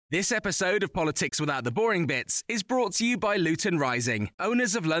This episode of Politics Without the Boring Bits is brought to you by Luton Rising,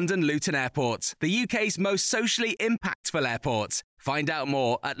 owners of London Luton Airport, the UK's most socially impactful airport. Find out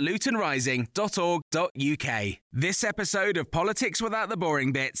more at lutonrising.org.uk. This episode of Politics Without the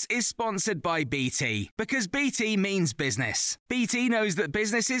Boring Bits is sponsored by BT, because BT means business. BT knows that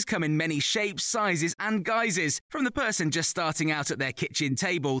businesses come in many shapes, sizes and guises, from the person just starting out at their kitchen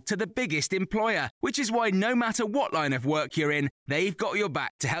table to the biggest employer, which is why no matter what line of work you're in, they've got your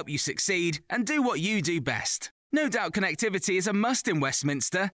back to help you succeed and do what you do best. No doubt connectivity is a must in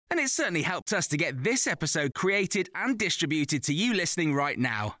Westminster, and it certainly helped us to get this episode created and distributed to you listening right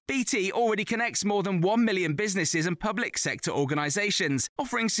now. BT already connects more than 1 million businesses and public sector organisations,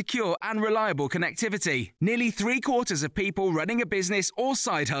 offering secure and reliable connectivity. Nearly 3/4 of people running a business or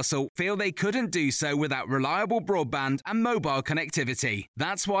side hustle feel they couldn't do so without reliable broadband and mobile connectivity.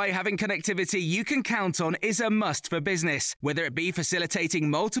 That's why having connectivity you can count on is a must for business, whether it be facilitating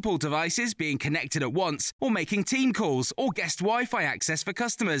multiple devices being connected at once or making team calls or guest Wi-Fi access for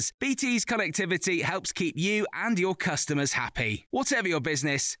customers. BT's connectivity helps keep you and your customers happy. Whatever your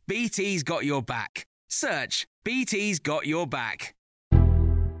business, BT's got your back. Search BT's got your back.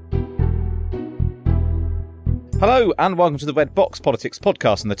 Hello and welcome to the Red Box Politics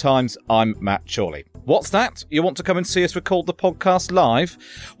Podcast in the Times. I'm Matt Chorley. What's that? You want to come and see us record the podcast live?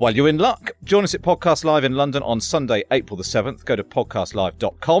 Well, you're in luck. Join us at Podcast Live in London on Sunday, April the 7th. Go to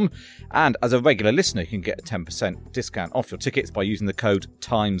podcastlive.com. And as a regular listener, you can get a 10% discount off your tickets by using the code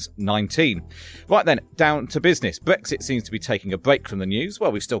TIMES19. Right then, down to business. Brexit seems to be taking a break from the news.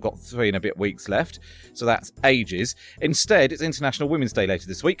 Well, we've still got 3 and a bit weeks left, so that's ages. Instead, it's International Women's Day later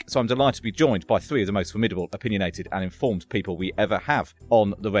this week, so I'm delighted to be joined by 3 of the most formidable, opinionated and informed people we ever have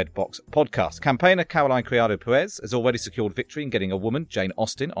on the Red Box podcast. Campaigner Caroline Criado Perez has already secured victory in getting a woman, Jane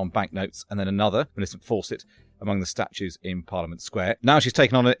Austen, on banknotes, and then another, Millicent Fawcett, among the statues in Parliament Square. Now she's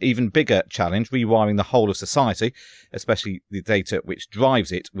taken on an even bigger challenge, rewiring the whole of society, especially the data which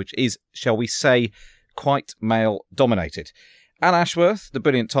drives it, which is, shall we say, quite male-dominated. Anne Ashworth, the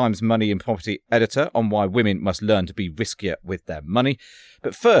brilliant Times Money and Property editor, on why women must learn to be riskier with their money.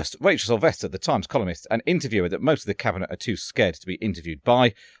 But first, Rachel Sylvester, the Times columnist and interviewer that most of the Cabinet are too scared to be interviewed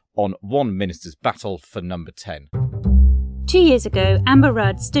by, on one minister's battle for number 10. 2 years ago, Amber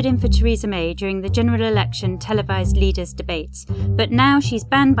Rudd stood in for Theresa May during the general election televised leaders' debates, but now she's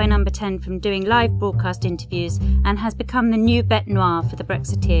banned by number 10 from doing live broadcast interviews and has become the new bête noire for the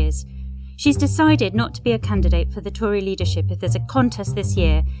Brexiteers. She's decided not to be a candidate for the Tory leadership if there's a contest this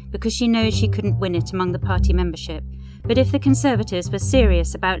year because she knows she couldn't win it among the party membership. But if the Conservatives were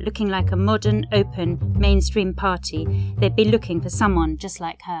serious about looking like a modern, open, mainstream party, they'd be looking for someone just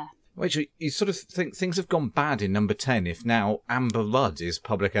like her. Rachel, you sort of think things have gone bad in number 10 if now Amber Rudd is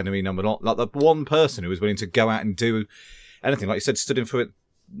public enemy number 1, like the one person who was willing to go out and do anything, like you said, stood in for it,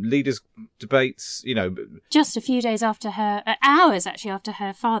 leaders' debates, you know. Just a few days after hours actually after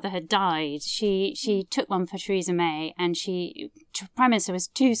her father had died, she took one for Theresa May, and Prime Minister was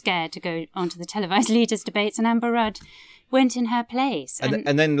too scared to go onto the televised leaders' debates, and Amber Rudd went in her place.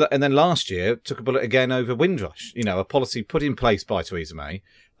 And then last year took a bullet again over Windrush, you know, a policy put in place by Theresa May,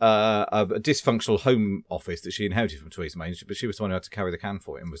 a dysfunctional Home Office that she inherited from Theresa May, but she was the one who had to carry the can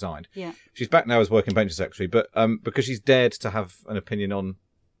for it and resigned. Yeah. She's back now as working bench secretary, but because she's dared to have an opinion on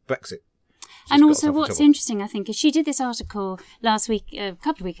Brexit. And also what's interesting, I think, is she did this article last week, a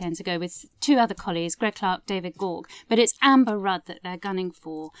couple of weekends ago, with 2 other colleagues, Greg Clark, David Gork, but it's Amber Rudd that they're gunning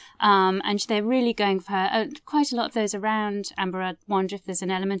for. And they're really going for her. Quite a lot of those around Amber Rudd wonder if there's an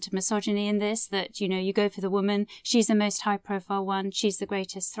element of misogyny in this, that, you know, you go for the woman, she's the most high-profile one, she's the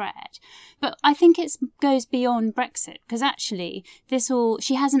greatest threat. But I think it goes beyond Brexit, because actually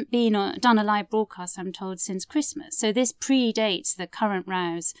she hasn't done a live broadcast, I'm told, since Christmas. So this predates the current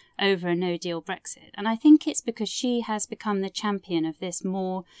rows over a no-deal Brexit. And I think it's because she has become the champion of this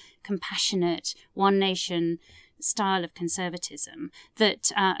more compassionate, one nation style of conservatism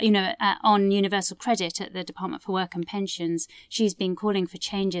that, on universal credit at the Department for Work and Pensions, she's been calling for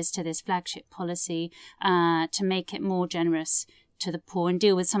changes to this flagship policy to make it more generous to the poor and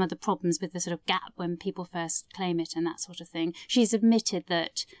deal with some of the problems with the sort of gap when people first claim it and that sort of thing. She's admitted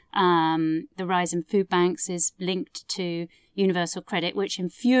that the rise in food banks is linked to universal credit, which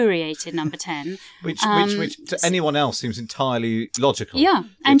infuriated number 10. which to anyone else seems entirely logical. Yeah.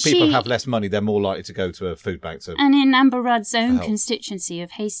 If people have less money, they're more likely to go to a food bank. And in Amber Rudd's own constituency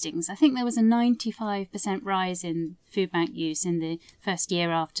of Hastings, I think there was a 95% rise in food bank use in the first year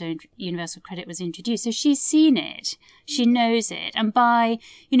after universal credit was introduced. So she's seen it. She knows it. And by,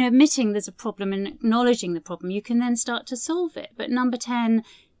 admitting there's a problem and acknowledging the problem, you can then start to solve it. But number 10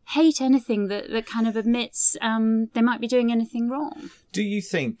 hate anything that kind of admits they might be doing anything wrong. Do you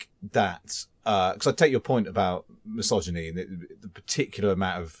think that, because I take your point about misogyny and the particular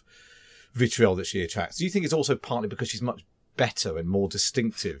amount of vitriol that she attracts, do you think it's also partly because she's much better and more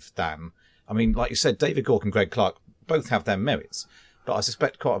distinctive than, I mean, like you said, David Gork and Greg Clark both have their merits, but I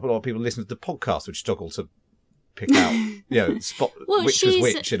suspect quite a lot of people listening to the podcast would struggle to pick out, spot which was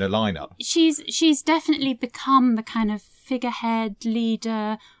which in a lineup. She's definitely become the kind of figurehead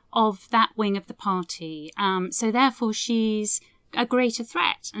leader of that wing of the party. So therefore she's a greater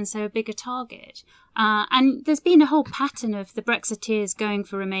threat and so a bigger target. And there's been a whole pattern of the Brexiteers going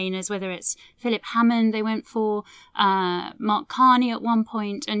for Remainers, whether it's Philip Hammond they went for, Mark Carney at one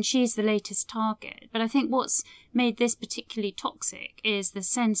point, and she's the latest target. But I think what's made this particularly toxic is the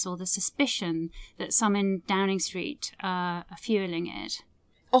sense or the suspicion that some in Downing Street are fueling it.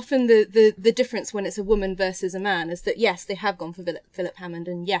 Often the difference when it's a woman versus a man is that, yes, they have gone for Philip Hammond,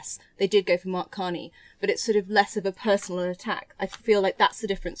 and yes, they did go for Mark Carney, but it's sort of less of a personal attack. I feel like that's the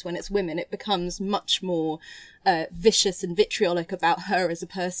difference when it's women. It becomes much more vicious and vitriolic about her as a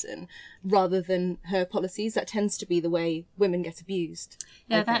person rather than her policies. That tends to be the way women get abused.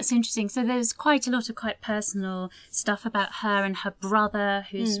 Yeah, that's interesting. So there's quite a lot of quite personal stuff about her and her brother,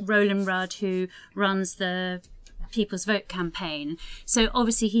 who's Roland Rudd, who runs the People's Vote campaign. So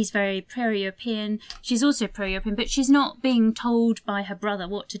obviously he's very pro-European. She's also pro-European, but she's not being told by her brother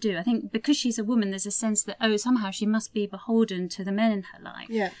what to do. I think because she's a woman, there's a sense that, somehow she must be beholden to the men in her life.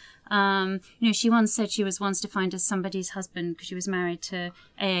 Yeah. She once said she was once defined as somebody's husband because she was married to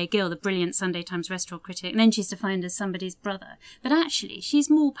A.A. Gill, the brilliant Sunday Times restaurant critic, and then she's defined as somebody's brother. But actually, she's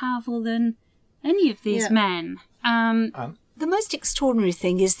more powerful than any of these men. The most extraordinary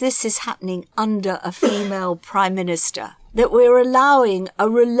thing is this is happening under a female prime minister, that we're allowing a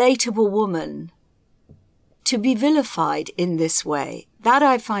relatable woman to be vilified in this way. That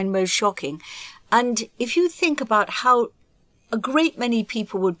I find most shocking. And if you think about how a great many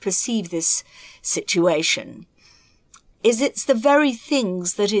people would perceive this situation, it's the very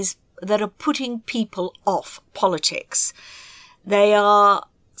things that are putting people off politics. They are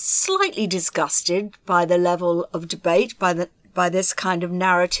slightly disgusted by the level of debate, by this kind of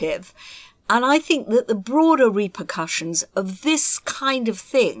narrative. And I think that the broader repercussions of this kind of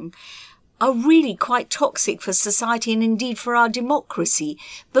thing are really quite toxic for society and indeed for our democracy,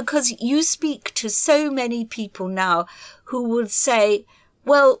 because you speak to so many people now who would say,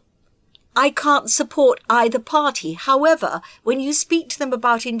 well, I can't support either party. However, when you speak to them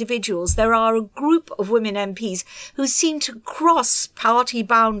about individuals, there are a group of women MPs who seem to cross party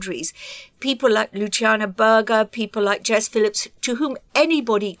boundaries. People like Luciana Berger, people like Jess Phillips, to whom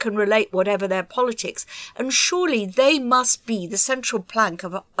anybody can relate whatever their politics. And surely they must be the central plank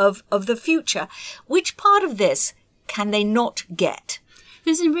of the future. Which part of this can they not get?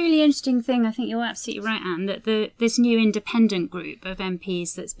 There's a really interesting thing, I think you're absolutely right, Anne, that this new independent group of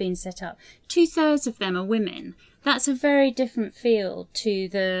MPs that's been set up, 2/3 of them are women. That's a very different feel to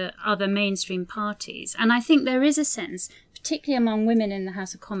the other mainstream parties. And I think there is a sense, particularly among women in the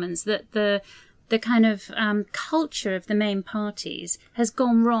House of Commons, that the kind of culture of the main parties has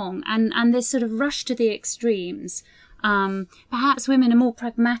gone wrong, and this sort of rush to the extremes. Perhaps women are more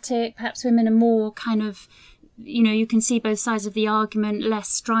pragmatic, perhaps women are more kind of, you can see both sides of the argument, less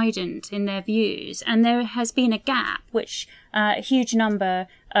strident in their views. And there has been a gap, which a huge number,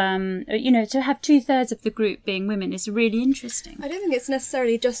 to have 2/3 of the group being women is really interesting. I don't think it's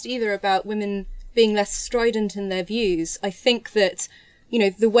necessarily just either about women being less strident in their views. I think that,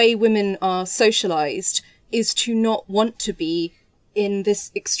 the way women are socialised is to not want to be in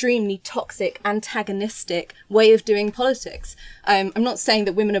this extremely toxic, antagonistic way of doing politics. I'm not saying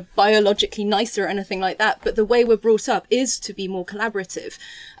that women are biologically nicer or anything like that, but the way we're brought up is to be more collaborative.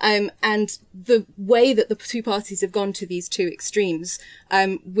 And the way that the two parties have gone to these two extremes,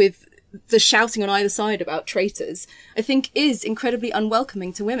 with the shouting on either side about traitors, I think is incredibly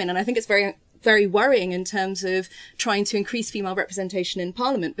unwelcoming to women. And I think it's very, very worrying in terms of trying to increase female representation in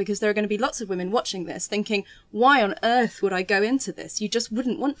Parliament, because there are going to be lots of women watching this thinking, why on earth would I go into this? You just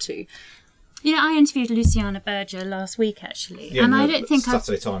wouldn't want to. I interviewed Luciana Berger last week, actually, and I don't think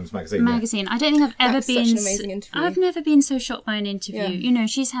Saturday Times magazine. I don't think I've ever been. Such an amazing interview. I've never been so shocked by an interview. Yeah.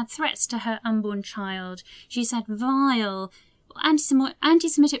 She's had threats to her unborn child. She's had vile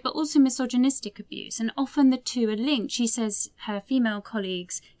anti-Semitic but also misogynistic abuse, and often the two are linked. She says her female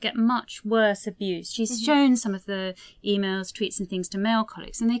colleagues get much worse abuse. She's shown some of the emails, tweets and things to male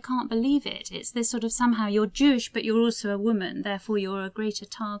colleagues, and they can't believe it. It's this sort of somehow you're Jewish but you're also a woman, therefore you're a greater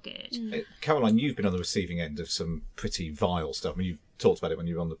target. Caroline, you've been on the receiving end of some pretty vile stuff. I mean, you talked about it when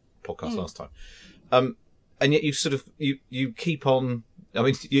you were on the podcast last time, and yet you sort of you keep on I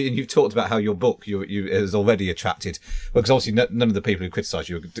mean, you've talked about how your book you has already attracted, well, because obviously none of the people who criticise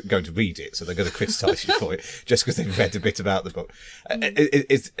you are going to read it, so they're going to criticise you for it just because they've read a bit about the book.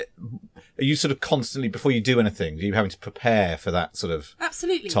 Are you sort of constantly, before you do anything, are you having to prepare for that sort of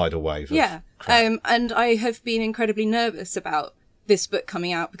absolutely tidal wave? Yeah, and I have been incredibly nervous about this book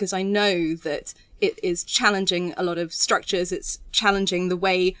coming out because I know that it is challenging a lot of structures. It's challenging the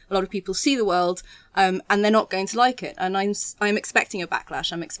way a lot of people see the world, and they're not going to like it. And I'm expecting a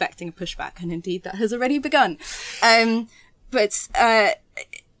backlash. I'm expecting a pushback, and indeed that has already begun. But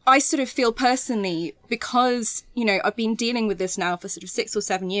I sort of feel personally, because, you know, I've been dealing with this now for sort of 6 or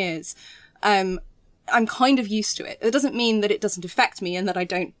 7 years, I'm kind of used to it. It doesn't mean that it doesn't affect me and that I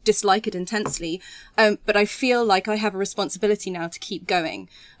don't dislike it intensely. But I feel like I have a responsibility now to keep going.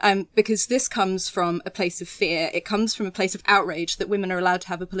 Because this comes from a place of fear. It comes from a place of outrage that women are allowed to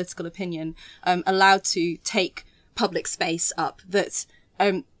have a political opinion, allowed to take public space up, that,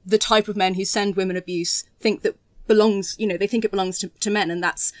 the type of men who send women abuse think that belongs, you know, they think it belongs to men, and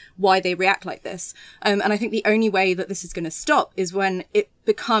that's why they react like this. And I think the only way that this is going to stop is when it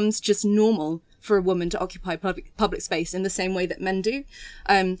becomes just normal for a woman to occupy public space in the same way that men do.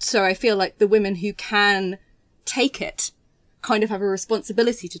 So I feel like the women who can take it kind of have a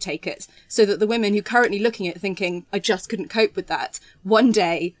responsibility to take it, so that the women who currently looking at it thinking, I just couldn't cope with that, one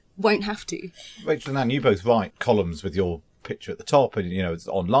day won't have to. Rachel and Anne, you both write columns with your picture at the top, and, you know, it's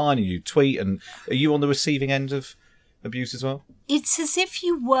online, and you tweet, and are you on the receiving end of abuse as well? It's as if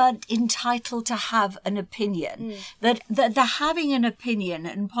you weren't entitled to have an opinion. That the having an opinion,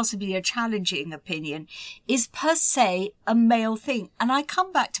 and possibly a challenging opinion, is per se a male thing. And I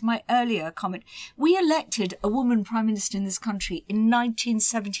come back to my earlier comment. We elected a woman prime minister in this country in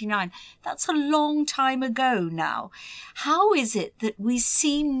 1979. That's a long time ago now. How is it that we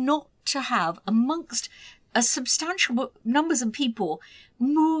seem not to have, amongst a substantial numbers of people,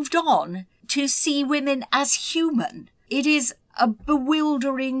 moved on to see women as human? It is a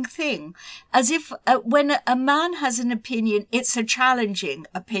bewildering thing. As if when a man has an opinion, it's a challenging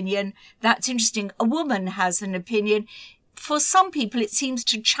opinion. That's interesting. A woman has an opinion. For some people, it seems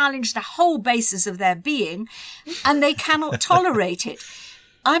to challenge the whole basis of their being, and they cannot tolerate it.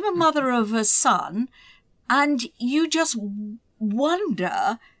 I'm a mother of a son, and you just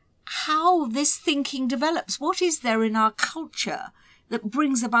wonder how this thinking develops. What is there in our culture that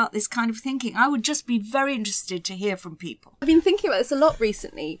brings about this kind of thinking? I would just be very interested to hear from people. I've been thinking about this a lot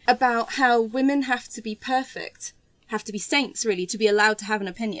recently, about how women have to be perfect, have to be saints, really, to be allowed to have an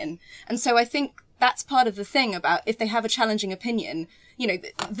opinion. And so I think that's part of the thing about if they have a challenging opinion, you know,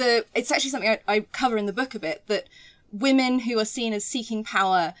 it's actually something I cover in the book a bit, that women who are seen as seeking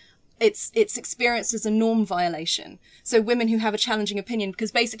power, it's experienced as a norm violation. So women who have a challenging opinion,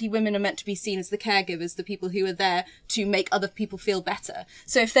 because basically women are meant to be seen as the caregivers, the people who are there to make other people feel better.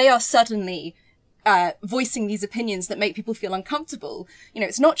 So if they are suddenly voicing these opinions that make people feel uncomfortable, you know,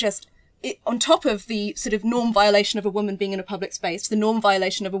 it's not just on top of the sort of norm violation of a woman being in a public space, the norm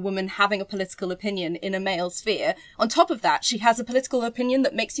violation of a woman having a political opinion in a male sphere. On top of that, she has a political opinion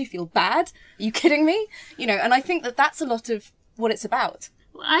that makes you feel bad. Are you kidding me? You know, and I think that that's a lot of what it's about.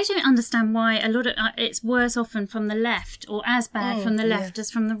 I don't understand why a lot of it's worse often from the left, or as bad from the left as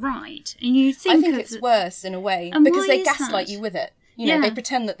from the right. And you think I think it's worse in a way, and because why they is gaslight that? you with it. You know, they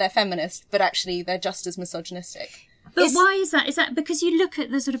pretend that they're feminist, but actually they're just as misogynistic. But why is that? Is that because you look at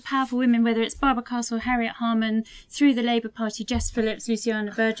the sort of powerful women, whether it's Barbara Castle, Harriet Harman, through the Labour Party, Jess Phillips,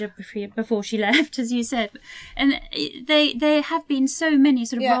 Luciana Berger before she left, as you said, and they have been so many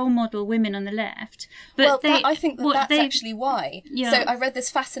sort of role model women on the left. But I think that's actually why. Yeah. So I read this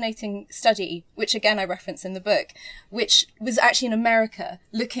fascinating study, which again I reference in the book, which was actually in America,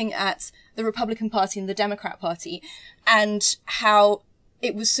 looking at the Republican Party and the Democrat Party, and how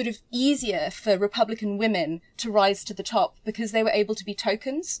it was sort of easier for Republican women to rise to the top because they were able to be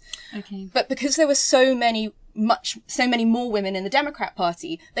tokens. Okay. But because there were so many more women in the Democrat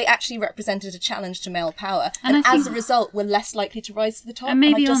Party, they actually represented a challenge to male power, and as a result were less likely to rise to the top. And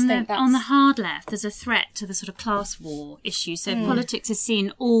maybe I just on the hard left, there's a threat to the sort of class war issue. So if politics is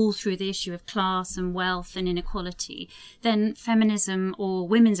seen all through the issue of class and wealth and inequality, then feminism or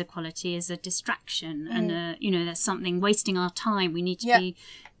women's equality is a distraction, and there's something wasting our time. We need to be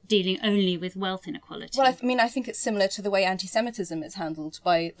dealing only with wealth inequality. Well, I think it's similar to the way anti-Semitism is handled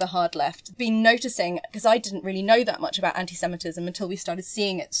by the hard left. Been noticing, because I didn't really know that much about anti-Semitism until we started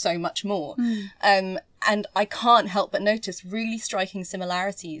seeing it so much more. And I can't help but notice really striking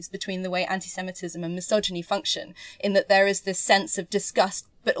similarities between the way anti-Semitism and misogyny function, in that there is this sense of disgust,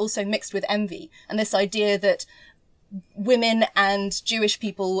 but also mixed with envy, and this idea that women and Jewish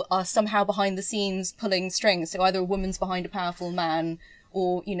people are somehow behind the scenes pulling strings. So either a woman's behind a powerful man,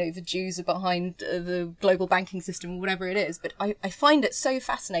 or, you know, the Jews are behind the global banking system, or whatever it is. But I find it so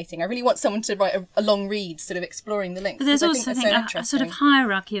fascinating. I really want someone to write a long read sort of exploring the links. But there's also, I think, a sort of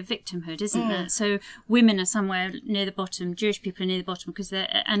hierarchy of victimhood, isn't there? So women are somewhere near the bottom, Jewish people are near the bottom, because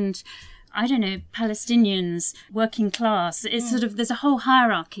they're, and I don't know, Palestinians, working class. It's sort of, there's a whole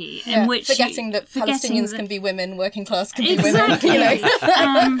hierarchy in which... Forgetting that Palestinians can be women, working class can be exactly. women. You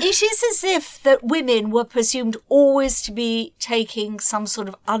know? It is as if that women were presumed always to be taking some sort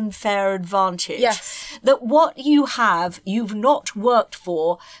of unfair advantage. Yes. That what you have, you've not worked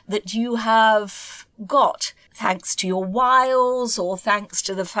for, that you have got thanks to your wiles or thanks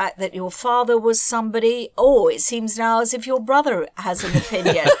to the fact that your father was somebody. Oh, it seems now as if your brother has an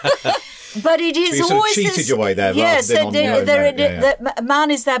opinion. But it is you always sort of cheated your way there. Yes, that a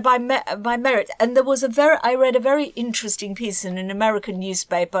man is there by merit. And there was I read a very interesting piece in an American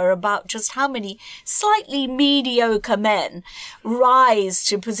newspaper about just how many slightly mediocre men rise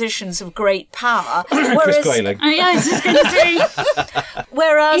to positions of great power. Chris Grayling. I was just going to say,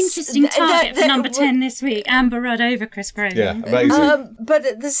 whereas interesting target for number 10 this week, Amber Rudd over Chris Grayling. Yeah, amazing. But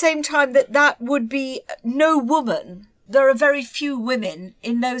at the same time, that would be no woman. There are very few women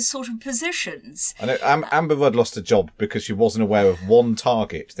in those sort of positions. I know Amber Rudd lost a job because she wasn't aware of one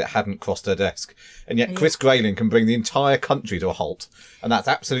target that hadn't crossed her desk. And yet Chris Grayling can bring the entire country to a halt. And that's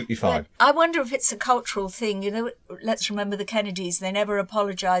absolutely fine. But I wonder if it's a cultural thing. You know, let's remember the Kennedys. They never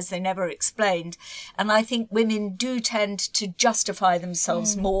apologised. They never explained. And I think women do tend to justify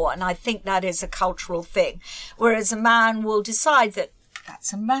themselves more. And I think that is a cultural thing. Whereas a man will decide that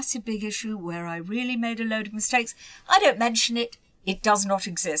that's a massive big issue where I really made a load of mistakes. I don't mention it. It does not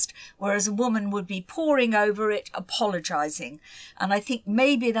exist. Whereas a woman would be poring over it, apologising. And I think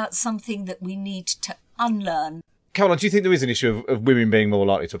maybe that's something that we need to unlearn. Caroline, do you think there is an issue of women being more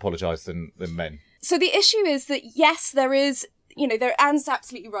likely to apologise than men? So the issue is that, yes, there is, you know, Anne's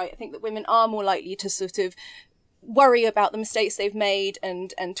absolutely right. I think that women are more likely to sort of worry about the mistakes they've made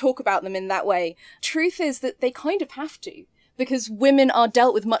and talk about them in that way. Truth is that they kind of have to, because women are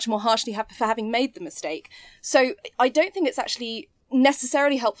dealt with much more harshly for having made the mistake. So I don't think it's actually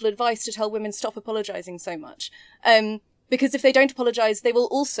necessarily helpful advice to tell women stop apologising so much. Because if they don't apologise, they will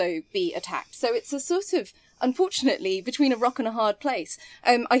also be attacked. So it's a sort of, unfortunately, between a rock and a hard place.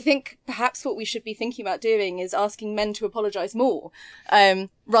 I think perhaps what we should be thinking about doing is asking men to apologise more,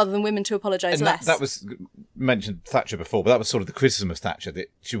 rather than women to apologise less. That was mentioned Thatcher before, but that was sort of the criticism of Thatcher,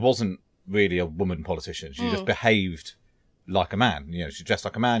 that she wasn't really a woman politician. She just behaved like a man. You know, she dressed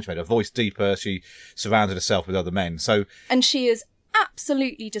like a man, she made her voice deeper, she surrounded herself with other men. And she is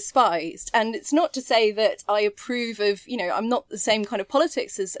absolutely despised. And it's not to say that I approve of, you know, I'm not the same kind of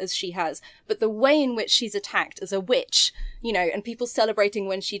politics as she has, but the way in which she's attacked as a witch, you know, and people celebrating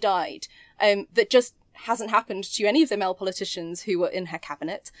when she died, that just hasn't happened to any of the male politicians who were in her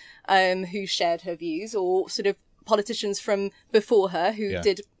cabinet, who shared her views, or sort of politicians from before her who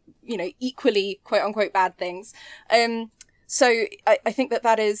did, you know, equally quote unquote bad things. So I think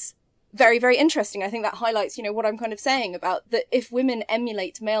that is very, very interesting. I think that highlights, you know, what I'm kind of saying about that if women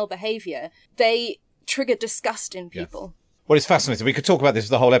emulate male behaviour, they trigger disgust in people. Well, it's fascinating. We could talk about this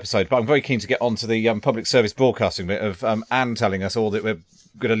for the whole episode, but I'm very keen to get on to the public service broadcasting bit of Anne telling us all that we're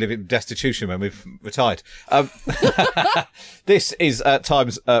going to live in destitution when we've retired. This is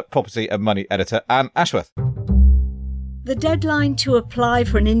Times property and money editor Anne Ashworth. The deadline to apply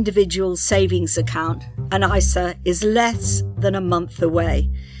for an individual savings account, an ISA, is less than a month away.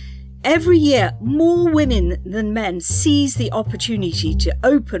 Every year, more women than men seize the opportunity to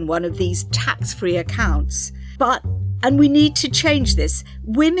open one of these tax-free accounts. But, and we need to change this,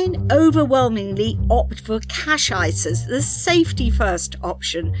 women overwhelmingly opt for cash ISAs, the safety-first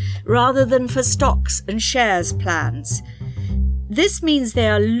option, rather than for stocks and shares plans. This means they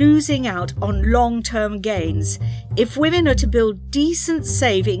are losing out on long-term gains. If women are to build decent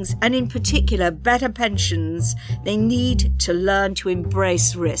savings, and in particular better pensions, they need to learn to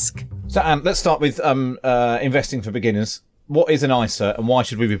embrace risk. So, Anne, let's start with investing for beginners. What is an ISA and why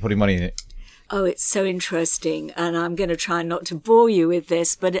should we be putting money in it? Oh, it's so interesting, and I'm going to try not to bore you with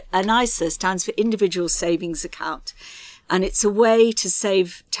this, but an ISA stands for Individual Savings Account. And it's a way to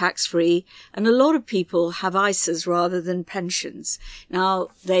save tax-free. And a lot of people have ISAs rather than pensions. Now,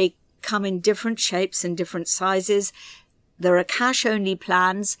 they come in different shapes and different sizes. There are cash-only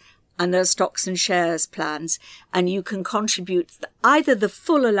plans and there are stocks and shares plans. And you can contribute either the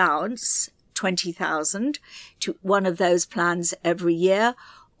full allowance, $20,000, to one of those plans every year,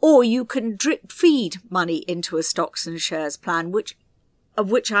 or you can drip feed money into a stocks and shares plan, of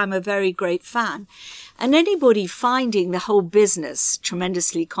which I'm a very great fan. And anybody finding the whole business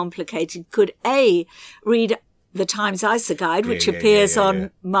tremendously complicated could A, read the Times ISA Guide, which appears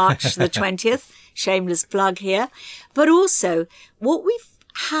on March the 20th. Shameless plug here. But also, what we've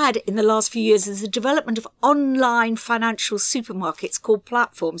had in the last few years is the development of online financial supermarkets called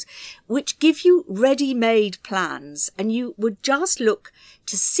platforms, which give you ready-made plans, and you would just look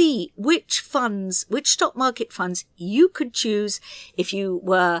to see which stock market funds you could choose if you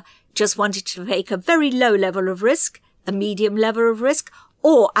were just wanted to take a very low level of risk, a medium level of risk,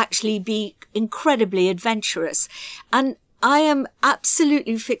 or actually be incredibly adventurous. And I am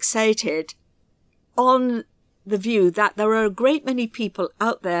absolutely fixated on the view that there are a great many people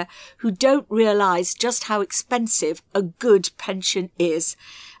out there who don't realize just how expensive a good pension is,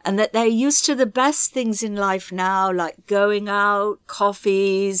 and that they're used to the best things in life now, like going out,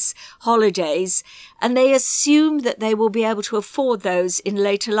 coffees, holidays, and they assume that they will be able to afford those in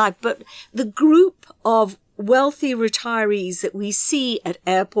later life. But the group of wealthy retirees that we see at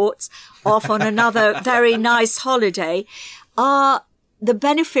airports off on another very nice holiday are the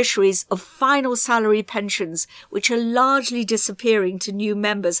beneficiaries of final salary pensions, which are largely disappearing to new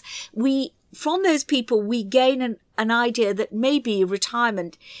members. From those people, we gain an idea that maybe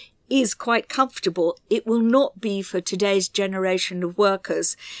retirement is quite comfortable. It will not be for today's generation of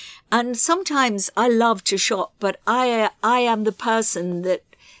workers. And sometimes I love to shop, but I am the person that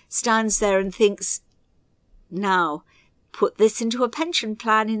stands there and thinks, now, put this into a pension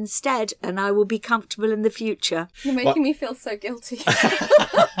plan instead, and I will be comfortable in the future. You're making me feel so guilty.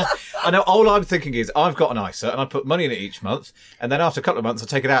 I know. All I'm thinking is I've got an ISA and I put money in it each month, and then after a couple of months I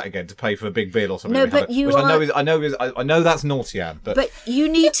take it out again to pay for a big bill or something. No, but I know that's naughty, Anne. But you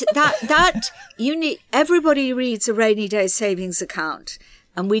need everybody reads a rainy day savings account.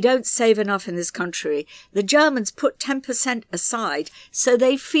 And we don't save enough in this country. The Germans put 10% aside, so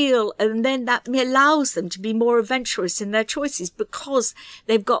they feel, and then that allows them to be more adventurous in their choices because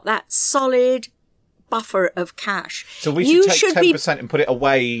they've got that solid buffer of cash. So we should take 10% and put it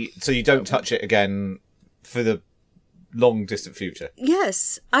away so you don't touch it again for the long distant future.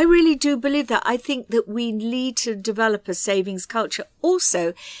 Yes, I really do believe that. I think that we need to develop a savings culture.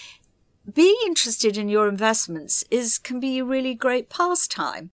 Also, being interested in your investments can be a really great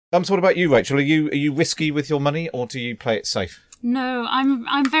pastime. So what about you, Rachel? Are you risky with your money, or do you play it safe? No,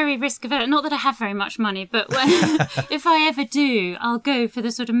 I'm very risk averse. Not that I have very much money, but if I ever do, I'll go for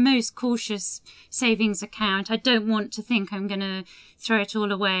the sort of most cautious savings account. I don't want to think I'm going to throw it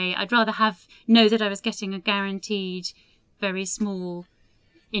all away. I'd rather know that I was getting a guaranteed, very small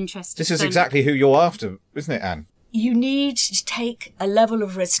interest. This is exactly who you're after, isn't it, Anne? You need to take a level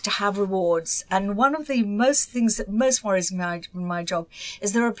of risk to have rewards. And one of the things that most worries me in my job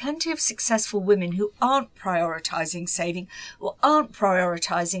is there are plenty of successful women who aren't prioritising saving or aren't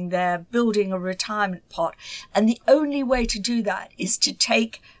prioritising their building a retirement pot. And the only way to do that is to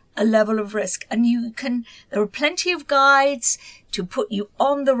take a level of risk. And there are plenty of guides to put you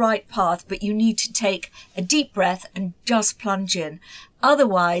on the right path, but you need to take a deep breath and just plunge in.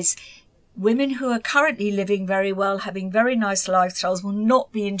 Otherwise, women who are currently living very well, having very nice lifestyles, will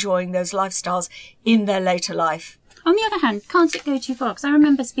not be enjoying those lifestyles in their later life. On the other hand, can't it go too far? Because I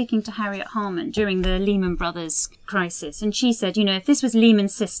remember speaking to Harriet Harman during the Lehman Brothers crisis, and she said, if this was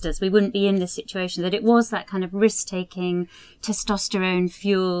Lehman's sisters, we wouldn't be in this situation, that it was that kind of risk-taking,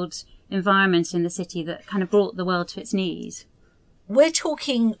 testosterone-fueled environment in the city that kind of brought the world to its knees. We're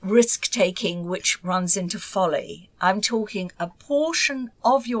talking risk-taking, which runs into folly. I'm talking a portion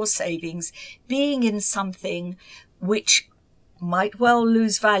of your savings being in something which might well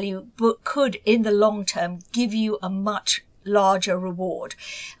lose value, but could, in the long term, give you a much larger reward.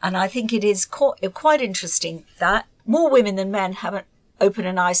 And I think it is quite interesting that more women than men haven't opened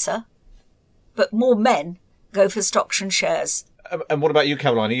an ISA, but more men go for stocks and shares. And what about you,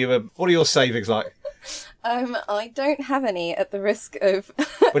 Caroline? What are your savings like? I don't have any, at the risk of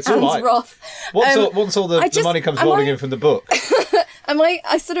Anne's wrath. Once all the money comes rolling in from the book.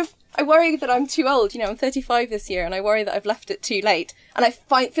 I worry that I'm too old. I'm 35 this year, and I worry that I've left it too late. And I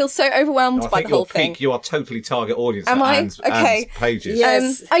feel so overwhelmed by the whole thing. You are totally target audience for Anne's pages.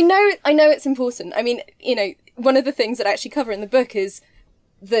 Yes. I know it's important. I mean, one of the things that I actually cover in the book is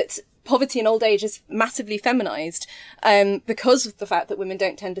that poverty in old age is massively feminised because of the fact that women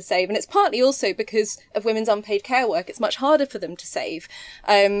don't tend to save. And it's partly also because of women's unpaid care work. It's much harder for them to save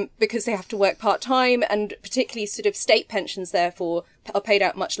because they have to work part-time, and particularly sort of state pensions, therefore, are paid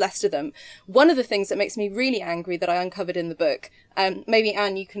out much less to them. One of the things that makes me really angry that I uncovered in the book, maybe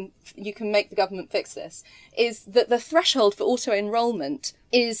Anne, you can make the government fix this, is that the threshold for auto-enrolment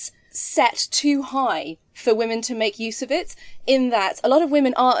is set too high for women to make use of it, in that a lot of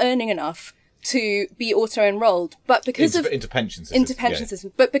women are earning enough to be auto-enrolled, but because into pension systems.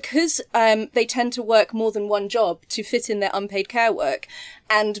 Systems, but because they tend to work more than one job to fit in their unpaid care work,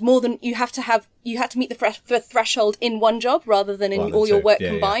 and more than you have to meet the threshold in one job rather than in all your work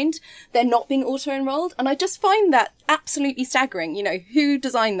combined. They're not being auto-enrolled, and I just find that absolutely staggering. You know, who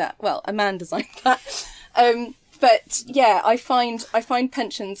designed that? Well, a man designed that. But yeah, I find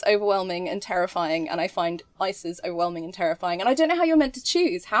pensions overwhelming and terrifying, and I find ISAs overwhelming and terrifying. And I don't know how you're meant to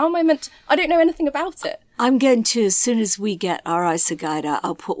choose. How am I meant to? I don't know anything about it. I'm going to, as soon as we get our ISA guide out,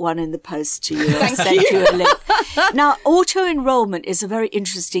 I'll put one in the post to you. I'll send you a link. Now, auto-enrollment is a very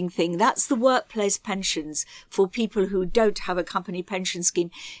interesting thing. That's the workplace pensions for people who don't have a company pension scheme.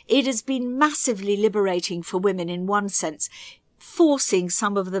 It has been massively liberating for women in one sense, forcing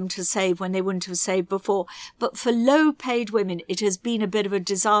some of them to save when they wouldn't have saved before. But for low-paid women, it has been a bit of a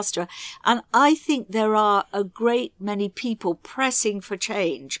disaster. And I think there are a great many people pressing for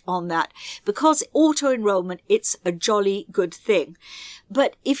change on that, because auto-enrollment, it's a jolly good thing.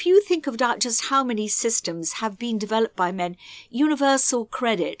 But if you think of just how many systems have been developed by men, Universal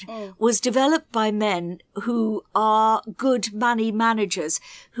Credit was developed by men who are good money managers,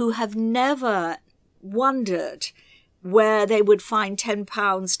 who have never wondered where they would find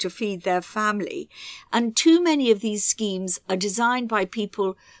 £10 to feed their family. And too many of these schemes are designed by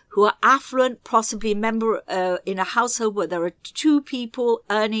people who are affluent, possibly a member in a household where there are two people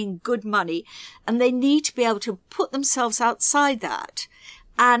earning good money, and they need to be able to put themselves outside that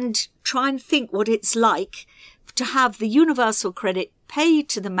and try and think what it's like to have the universal credit paid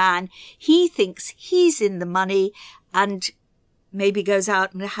to the man. He thinks he's in the money and maybe goes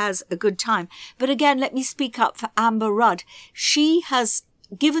out and has a good time. But again, let me speak up for Amber Rudd. She has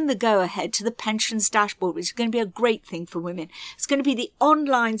given the go-ahead to the pensions dashboard, which is going to be a great thing for women. It's going to be the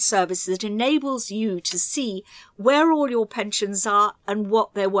online service that enables you to see where all your pensions are and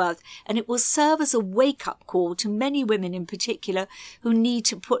what they're worth. And it will serve as a wake-up call to many women in particular who need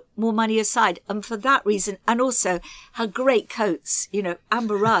to put more money aside. And for that reason, and also her great coats, you know,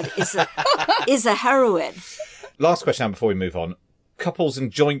 Amber Rudd is a heroine. Last question, Anne, before we move on. Couples and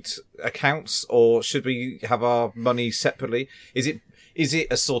joint accounts, or should we have our money separately? Is it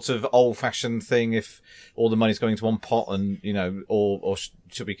a sort of old-fashioned thing if all the money's going to one pot, and you know, or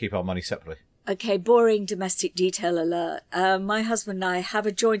should we keep our money separately? Okay, boring domestic detail alert. My husband and I have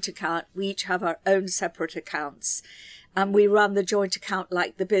a joint account. We each have our own separate accounts, and we run the joint account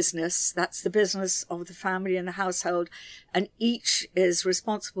like the business. That's the business of the family and the household, and each is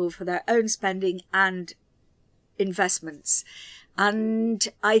responsible for their own spending and investments. And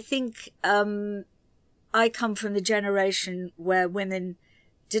I think I come from the generation where women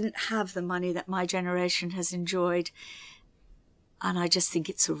didn't have the money that my generation has enjoyed. And I just think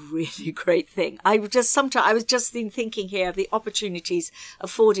it's a really great thing. I was just thinking here of the opportunities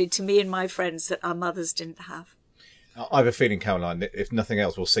afforded to me and my friends that our mothers didn't have. I have a feeling, Caroline, that if nothing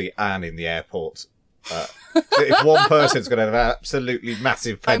else, we'll see Anne in the airport. If one person's going to have an absolutely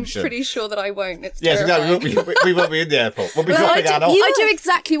massive pension, I'm pretty sure that I won't. It's yes, terrifying. No, we won't be in the airport. We'll be dropping Anne off. I do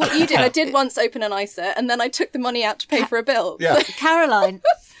exactly what you did. I did once open an ISA, and then I took the money out to pay for a bill. Yeah. Caroline,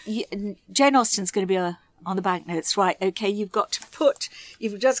 Jane Austen's going to be on the banknotes, right? Okay, you've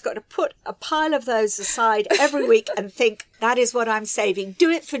just got to put a pile of those aside every week and think, that is what I'm saving. Do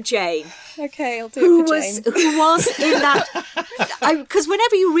it for Jane. Okay, I'll do it for Jane. Who was in that? Because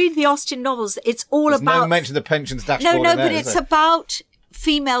whenever you read the Austen novels, it's all There's about. No mention of the pensions dashboard. No, but it's about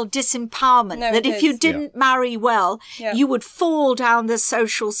female disempowerment. No, that if you didn't marry well, Yeah. you would fall down the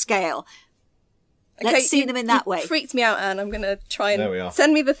social scale. Let's see them in that way. Freaked me out, Anne. I'm going to try There we and are.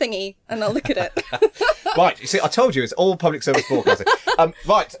 send me the thingy, and I'll look at it. Right, you see, I told you, it's all public service broadcasting.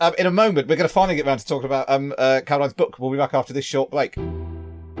 In a moment, we're going to finally get round to talking about Caroline's book. We'll be back after this short break.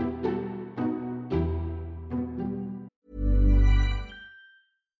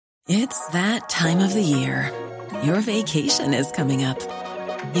 It's that time of the year. Your vacation is coming up.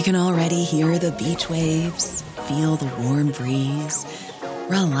 You can already hear the beach waves, feel the warm breeze,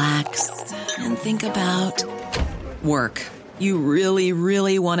 relax, and think about work. You really,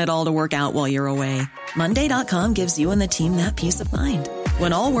 really want it all to work out while you're away. Monday.com gives you and the team that peace of mind.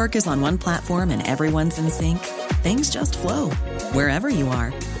 When all work is on one platform and everyone's in sync, things just flow. Wherever you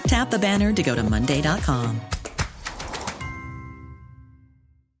are, tap the banner to go to Monday.com.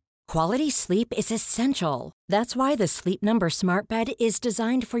 Quality sleep is essential. That's why the Sleep Number Smart Bed is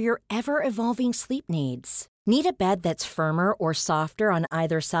designed for your ever-evolving sleep needs. Need a bed that's firmer or softer on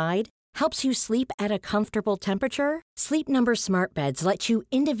either side? Helps you sleep at a comfortable temperature? Sleep Number Smart Beds let you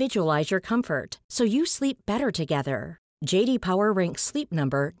individualize your comfort so you sleep better together. JD Power ranks Sleep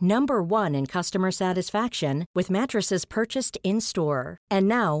Number number 1 in customer satisfaction with mattresses purchased in-store. And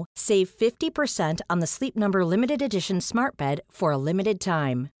now, save 50% on the Sleep Number Limited Edition Smart Bed for a limited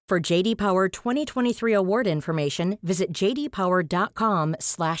time. For JD Power 2023 award information, visit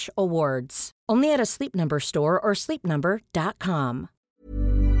jdpower.com/awards. Only at a Sleep Number store or sleepnumber.com.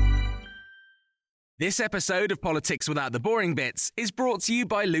 This episode of Politics Without the Boring Bits is brought to you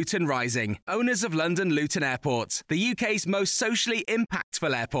by Luton Rising, owners of London Luton Airport, the UK's most socially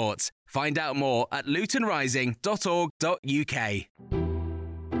impactful airport. Find out more at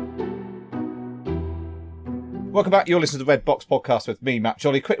lutonrising.org.uk. Welcome back. You're listening to the Red Box Podcast with me, Matt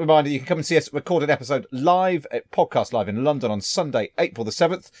Jolly. Quick reminder, you can come and see us record an episode live at Podcast Live in London on Sunday, April the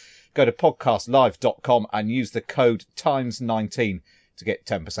 7th. Go to podcastlive.com and use the code TIMES19 to get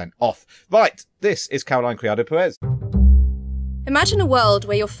 10% off. Right, this is Caroline Criado Perez. Imagine a world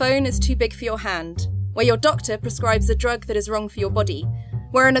where your phone is too big for your hand, where your doctor prescribes a drug that is wrong for your body,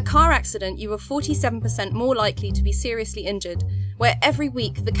 where in a car accident you are 47% more likely to be seriously injured, where every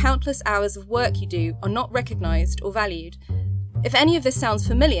week the countless hours of work you do are not recognised or valued. If any of this sounds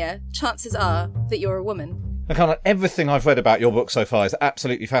familiar, chances are that you're a woman. And kind of everything I've read about your book so far is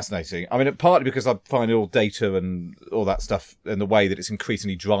absolutely fascinating. I mean, partly because I find all data and all that stuff and the way that it's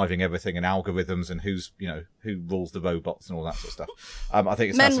increasingly driving everything and algorithms and who rules the robots and all that sort of stuff. I think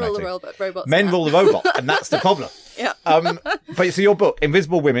it's Men fascinating. rule the robots. Men rule the robots, and that's the problem. Yeah. But so your book,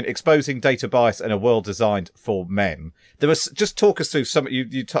 Invisible Women, Exposing Data Bias in a World Designed for Men. Just talk us through some,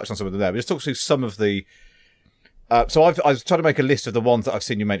 you touched on some of them there, but just talk us through some of the, so I was trying to make a list of the ones that I've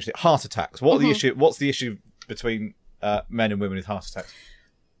seen you mention. Heart attacks. What's the issue between men and women with heart attacks?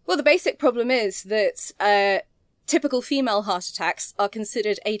 Well, the basic problem is that typical female heart attacks are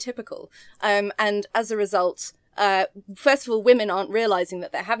considered atypical. And as a result, first of all, women aren't realising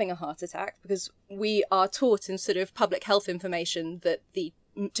that they're having a heart attack because we are taught in sort of public health information that the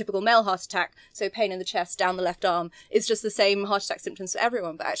typical male heart attack, so pain in the chest, down the left arm, is just the same heart attack symptoms for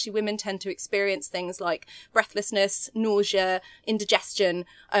everyone. But actually women tend to experience things like breathlessness, nausea, indigestion,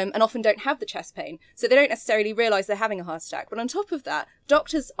 and often don't have the chest pain. So they don't necessarily realise they're having a heart attack. But on top of that,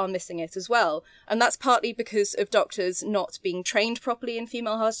 doctors are missing it as well. And that's partly because of doctors not being trained properly in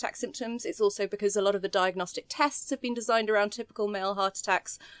female heart attack symptoms. It's also because a lot of the diagnostic tests have been designed around typical male heart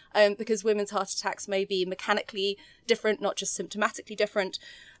attacks, because women's heart attacks may be mechanically different, not just symptomatically different.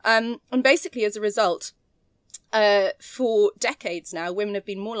 And basically, as a result, for decades now, women have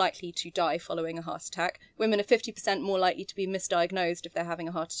been more likely to die following a heart attack. Women are 50% more likely to be misdiagnosed if they're having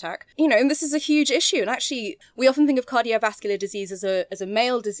a heart attack. And this is a huge issue. And actually, we often think of cardiovascular disease as a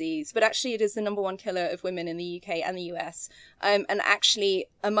male disease, but actually it is the number one killer of women in the UK and the US. And actually,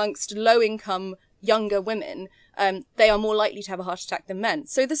 amongst low-income younger women, they are more likely to have a heart attack than men.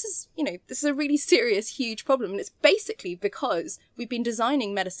 So this is a really serious, huge problem. And it's basically because we've been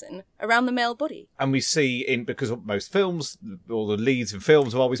designing medicine around the male body. And we see because of most films, all the leads in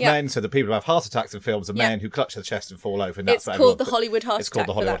films are always men. So the people who have heart attacks in films are men who clutch their chest and fall over. And it's called the Hollywood heart attack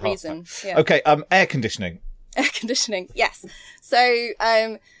for that reason. Yeah. Okay, air conditioning. Air conditioning, yes.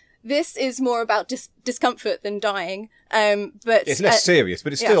 So, this is more about discomfort than dying, but it's less serious.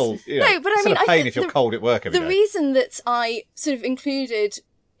 But it's still, a pain if you're cold at work every day. The reason that I sort of included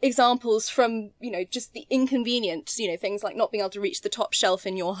examples from just the inconvenience, things like not being able to reach the top shelf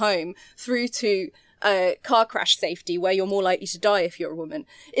in your home, through to car crash safety, where you're more likely to die if you're a woman,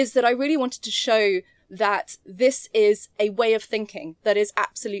 is that I really wanted to show that this is a way of thinking that is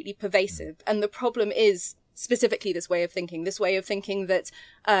absolutely pervasive, and the problem is specifically this way of thinking that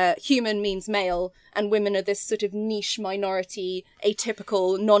human means male and women are this sort of niche minority,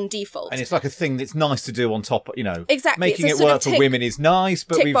 atypical, non-default. And it's like a thing that's nice to do on top, Exactly. Making it work for women is nice,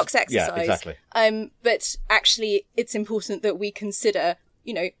 but tick box exercise. Yeah, exactly. But actually it's important that we consider,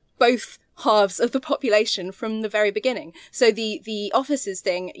 both halves of the population from the very beginning. So the offices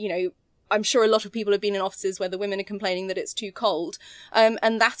thing, I'm sure a lot of people have been in offices where the women are complaining that it's too cold.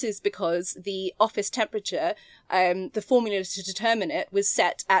 And that is because the office temperature, the formula to determine it was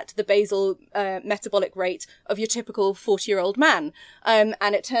set at the basal metabolic rate of your typical 40-year-old man. And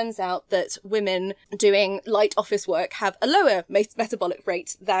it turns out that women doing light office work have a lower metabolic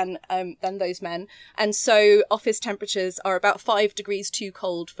rate than those men. And so office temperatures are about 5 degrees too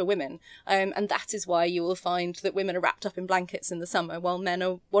cold for women. And that is why you will find that women are wrapped up in blankets in the summer while men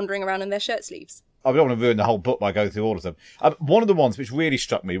are wandering around in their shirt sleeves. I don't want to ruin the whole book by going through all of them. One of the ones which really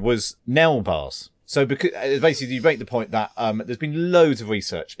struck me was Nell bars. So because basically you make the point that there's been loads of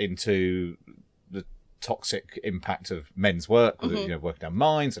research into the toxic impact of men's work, working down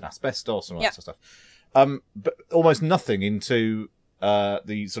mines and asbestos and all that sort of stuff. But almost nothing into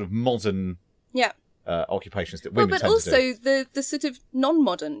the sort of modern occupations that women but tend to also do. the sort of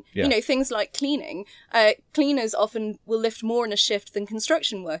non-modern, things like cleaning. Cleaners often will lift more in a shift than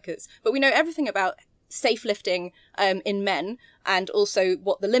construction workers, but we know everything about safe lifting in men and also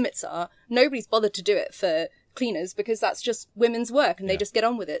what the limits are. Nobody's bothered to do it for cleaners because that's just women's work and they just get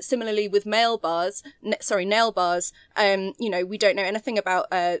on with it. Similarly with nail bars, we don't know anything about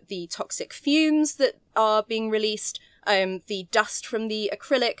the toxic fumes that are being released, the dust from the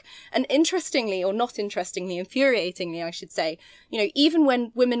acrylic. And interestingly, or not interestingly, infuriatingly, I should say, even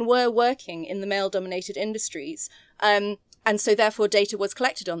when women were working in the male-dominated industries, and so therefore data was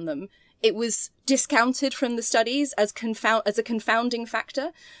collected on them, it was discounted from the studies as a confounding factor.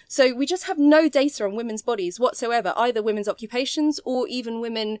 So we just have no data on women's bodies whatsoever, either women's occupations or even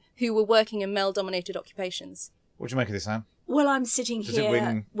women who were working in male-dominated occupations. What do you make of this, Anne? Well, I'm sitting Does it here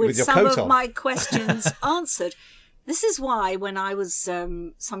ring with with your some coat of on? my questions answered. This is why when I was,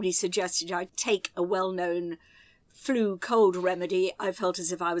 somebody suggested I take a well-known flu cold remedy, I felt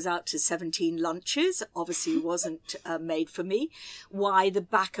as if I was out to 17 lunches. Obviously wasn't made for me. Why the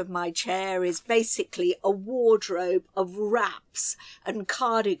back of my chair is basically a wardrobe of wraps and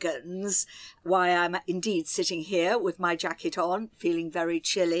cardigans. Why I'm indeed sitting here with my jacket on, feeling very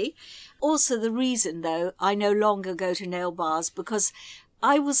chilly. Also the reason, though, I no longer go to nail bars because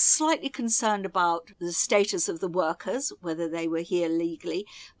I was slightly concerned about the status of the workers, whether they were here legally,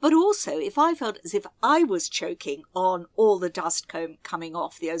 but also if I felt as if I was choking on all the dust coming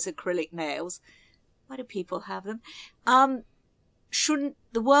off those acrylic nails. Why do people have them? Shouldn't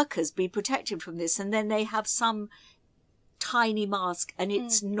the workers be protected from this? And then they have some tiny mask and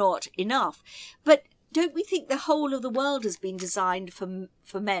it's not enough. But don't we think the whole of the world has been designed for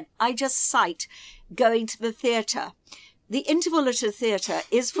men? I just cite going to the theatre. The interval at a theatre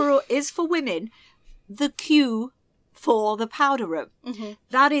is for women the queue for the powder room. Mm-hmm.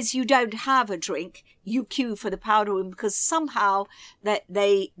 That is, you don't have a drink, you queue for the powder room because somehow there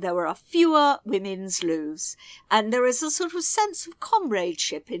are fewer women's loos. And there is a sort of sense of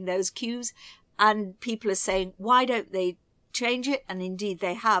comradeship in those queues. And people are saying, why don't they change it? And indeed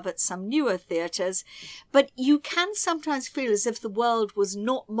they have at some newer theatres. But you can sometimes feel as if the world was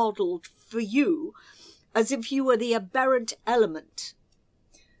not modelled for you, as if you were the aberrant element.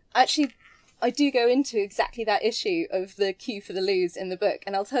 Actually, I do go into exactly that issue of the queue for the loos in the book,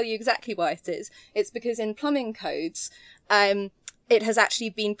 and I'll tell you exactly why it is. It's because in plumbing codes, it has actually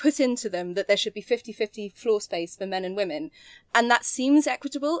been put into them that there should be 50-50 floor space for men and women. And that seems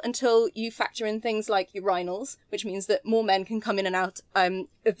equitable until you factor in things like urinals, which means that more men can come in and out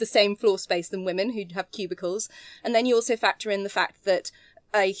of the same floor space than women who have cubicles. And then you also factor in the fact that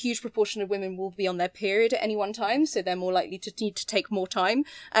a huge proportion of women will be on their period at any one time, so they're more likely to need to take more time.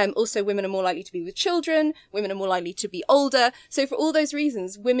 Also, women are more likely to be with children, women are more likely to be older. So for all those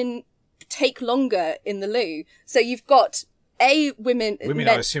reasons, women take longer in the loo. So you've got women,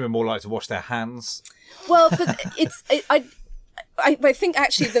 I assume, are more likely to wash their hands. Well, but I think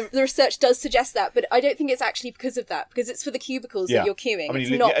actually the research does suggest that, but I don't think it's actually because of that, because it's for the cubicles that you're queuing. I mean,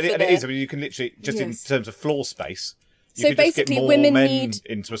 it's not for it is. I mean, you can literally, just in terms of floor space, so basically women need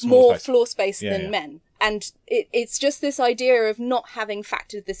more floor space than men. And it's just this idea of not having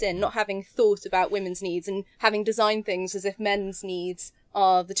factored this in, not having thought about women's needs and having designed things as if men's needs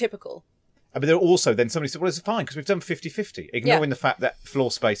are the typical. But there also then somebody said, well, it's fine because we've done 50-50, ignoring the fact that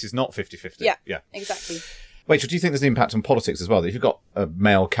floor space is not 50-50. Yeah, exactly. Rachel, do you think there's an impact on politics as well? That if you've got a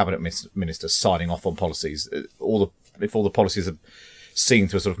male cabinet minister signing off on policies, if all the policies are seen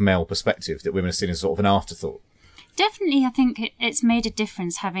through a sort of male perspective, that women are seen as sort of an afterthought? Definitely, I think it's made a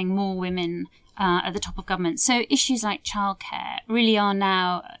difference having more women at the top of government. So issues like childcare really are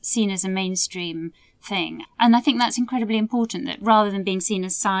now seen as a mainstream thing. And I think that's incredibly important, that rather than being seen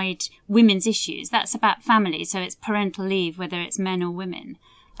as side women's issues, that's about family. So it's parental leave, whether it's men or women.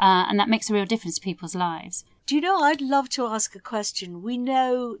 And that makes a real difference to people's lives. Do you know, I'd love to ask a question. We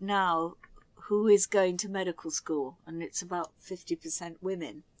know now who is going to medical school, and it's about 50%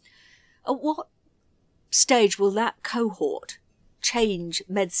 women. At what stage will that cohort change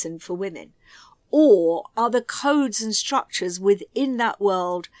medicine for women? Or are the codes and structures within that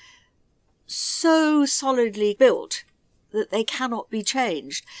world so solidly built that they cannot be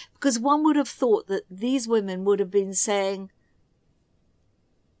changed? Because one would have thought that these women would have been saying,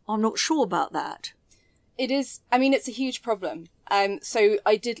 I'm not sure about that. It is, I mean, it's a huge problem. So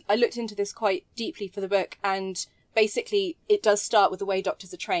I looked into this quite deeply for the book, and basically it does start with the way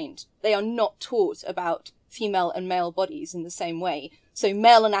doctors are trained. They are not taught about female and male bodies in the same way. So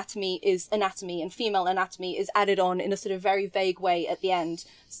male anatomy is anatomy and female anatomy is added on in a sort of very vague way at the end,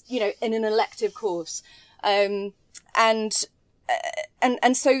 in an elective course. And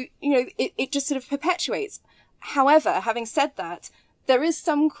so, it just sort of perpetuates. However, having said that, there is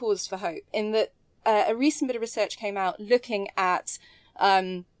some cause for hope in that a recent bit of research came out looking at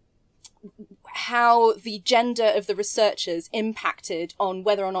how the gender of the researchers impacted on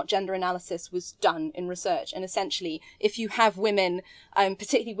whether or not gender analysis was done in research. And essentially, if you have women,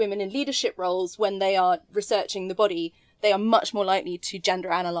 particularly women in leadership roles, when they are researching the body, they are much more likely to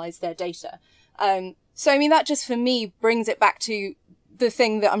gender analyze their data. So, that just for me brings it back to the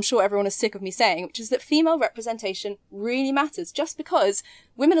thing that I'm sure everyone is sick of me saying, which is that female representation really matters, just because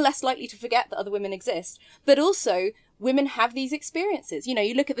women are less likely to forget that other women exist, but also women have these experiences.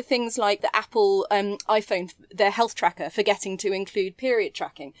 You look at the things like the Apple iPhone, their health tracker, forgetting to include period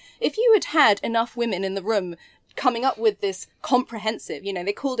tracking. If you had had enough women in the room coming up with this comprehensive,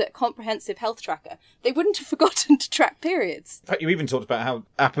 they called it a comprehensive health tracker, they wouldn't have forgotten to track periods. In fact, you even talked about how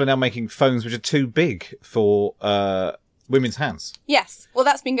Apple are now making phones which are too big for women's hands. Yes. Well,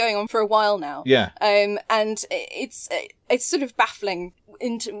 that's been going on for a while now. Yeah. And it's sort of baffling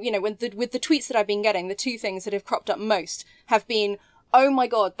with the tweets that I've been getting, the two things that have cropped up most have been, oh my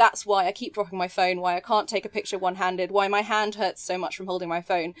God, that's why I keep dropping my phone, why I can't take a picture one-handed, why my hand hurts so much from holding my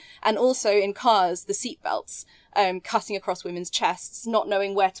phone. And also in cars, the seatbelts, cutting across women's chests, not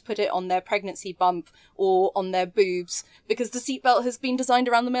knowing where to put it on their pregnancy bump or on their boobs, because the seatbelt has been designed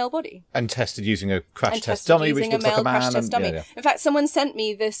around the male body. And tested using a crash test dummy, which looks like a man. Yeah. In fact, someone sent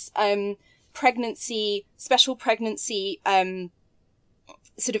me this special pregnancy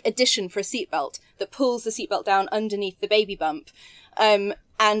sort of addition for a seatbelt that pulls the seatbelt down underneath the baby bump. And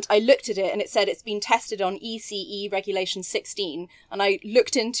I looked at it and it said it's been tested on ECE Regulation 16. And I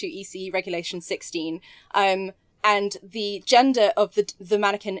looked into ECE Regulation 16. And the gender of the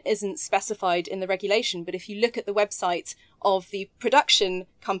mannequin isn't specified in the regulation. But if you look at the website of the production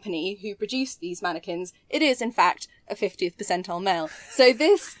company who produced these mannequins, it is in fact a 50th percentile male. So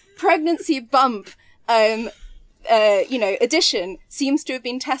this pregnancy bump, addition seems to have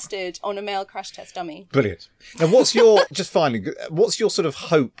been tested on a male crash test dummy. Brilliant. Now, what's your sort of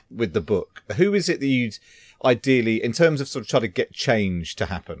hope with the book? Who is it that you'd ideally, in terms of sort of try to get change to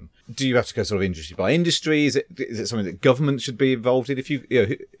happen, do you have to go sort of industry by industry? Is it something that government should be involved in?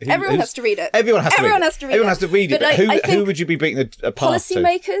 Everyone has to read it. Everyone has to read it. But who would you be beating a path to?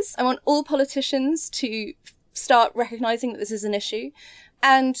 Policymakers. I want all politicians to start recognising that this is an issue,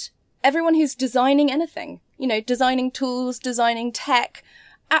 and everyone who's designing anything. Designing tools, designing tech.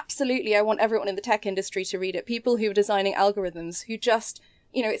 Absolutely, I want everyone in the tech industry to read it. People who are designing algorithms who just,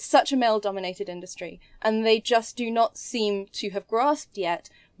 it's such a male-dominated industry, and they just do not seem to have grasped yet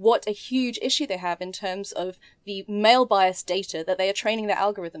what a huge issue they have in terms of the male-biased data that they are training their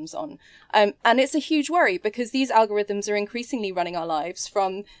algorithms on. And it's a huge worry, because these algorithms are increasingly running our lives,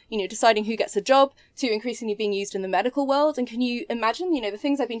 from, deciding who gets a job to increasingly being used in the medical world. And can you imagine, the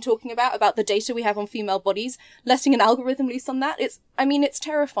things I've been talking about the data we have on female bodies, letting an algorithm loose on that? It's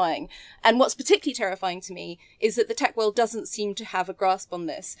terrifying. And what's particularly terrifying to me is that the tech world doesn't seem to have a grasp on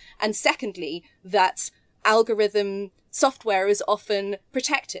this. And secondly, that algorithm software is often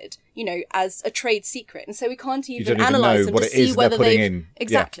protected, as a trade secret. And so we can't even analyse them to see whether they've...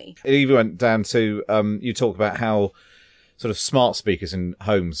 Exactly. Yeah. It even went down to, you talk about how sort of smart speakers in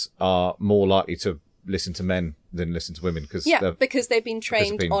homes are more likely to listen to men than listen to women. Because they've been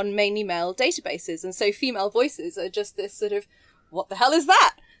trained on mainly male databases. And so female voices are just this sort of, what the hell is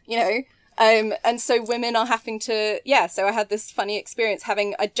that? And so women are having to, so I had this funny experience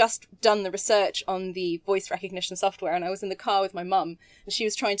I'd just done the research on the voice recognition software, and I was in the car with my mum, and she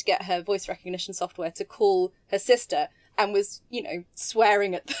was trying to get her voice recognition software to call her sister, and was,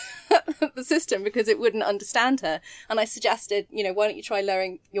 swearing at the system because it wouldn't understand her. And I suggested, why don't you try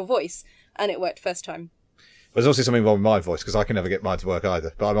lowering your voice? And it worked first time. There's also something wrong with my voice, because I can never get mine to work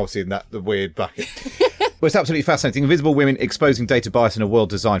either, but I'm obviously in the weird bucket. Well, it's absolutely fascinating. Invisible Women: Exposing Data Bias in a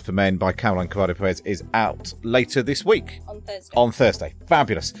World Designed for Men by Caroline Criado-Perez is out later this week. On Thursday.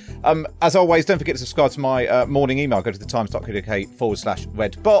 Fabulous. As always, don't forget to subscribe to my morning email. Go to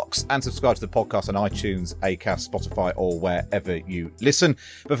thetimes.co.uk/redbox and subscribe to the podcast on iTunes, Acast, Spotify, or wherever you listen.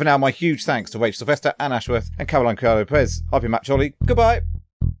 But for now, my huge thanks to Rachel Sylvester, Anne Ashworth, and Caroline Criado-Perez. I've been Matt Chorley. Goodbye.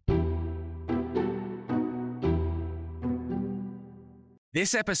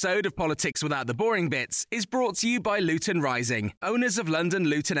 This episode of Politics Without the Boring Bits is brought to you by Luton Rising, owners of London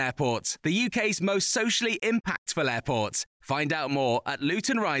Luton Airport, the UK's most socially impactful airport. Find out more at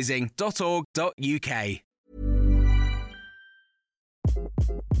lutonrising.org.uk.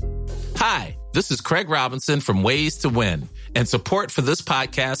 Hi, this is Craig Robinson from Ways to Win, and support for this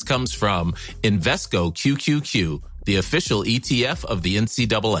podcast comes from Invesco QQQ, the official ETF of the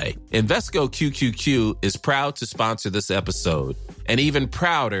NCAA. Invesco QQQ is proud to sponsor this episode, and even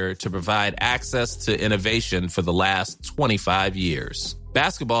prouder to provide access to innovation for the last 25 years.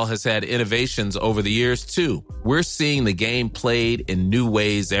 Basketball has had innovations over the years, too. We're seeing the game played in new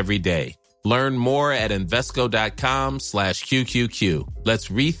ways every day. Learn more at Invesco.com/QQQ. Let's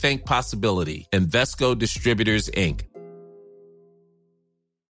rethink possibility. Invesco Distributors, Inc.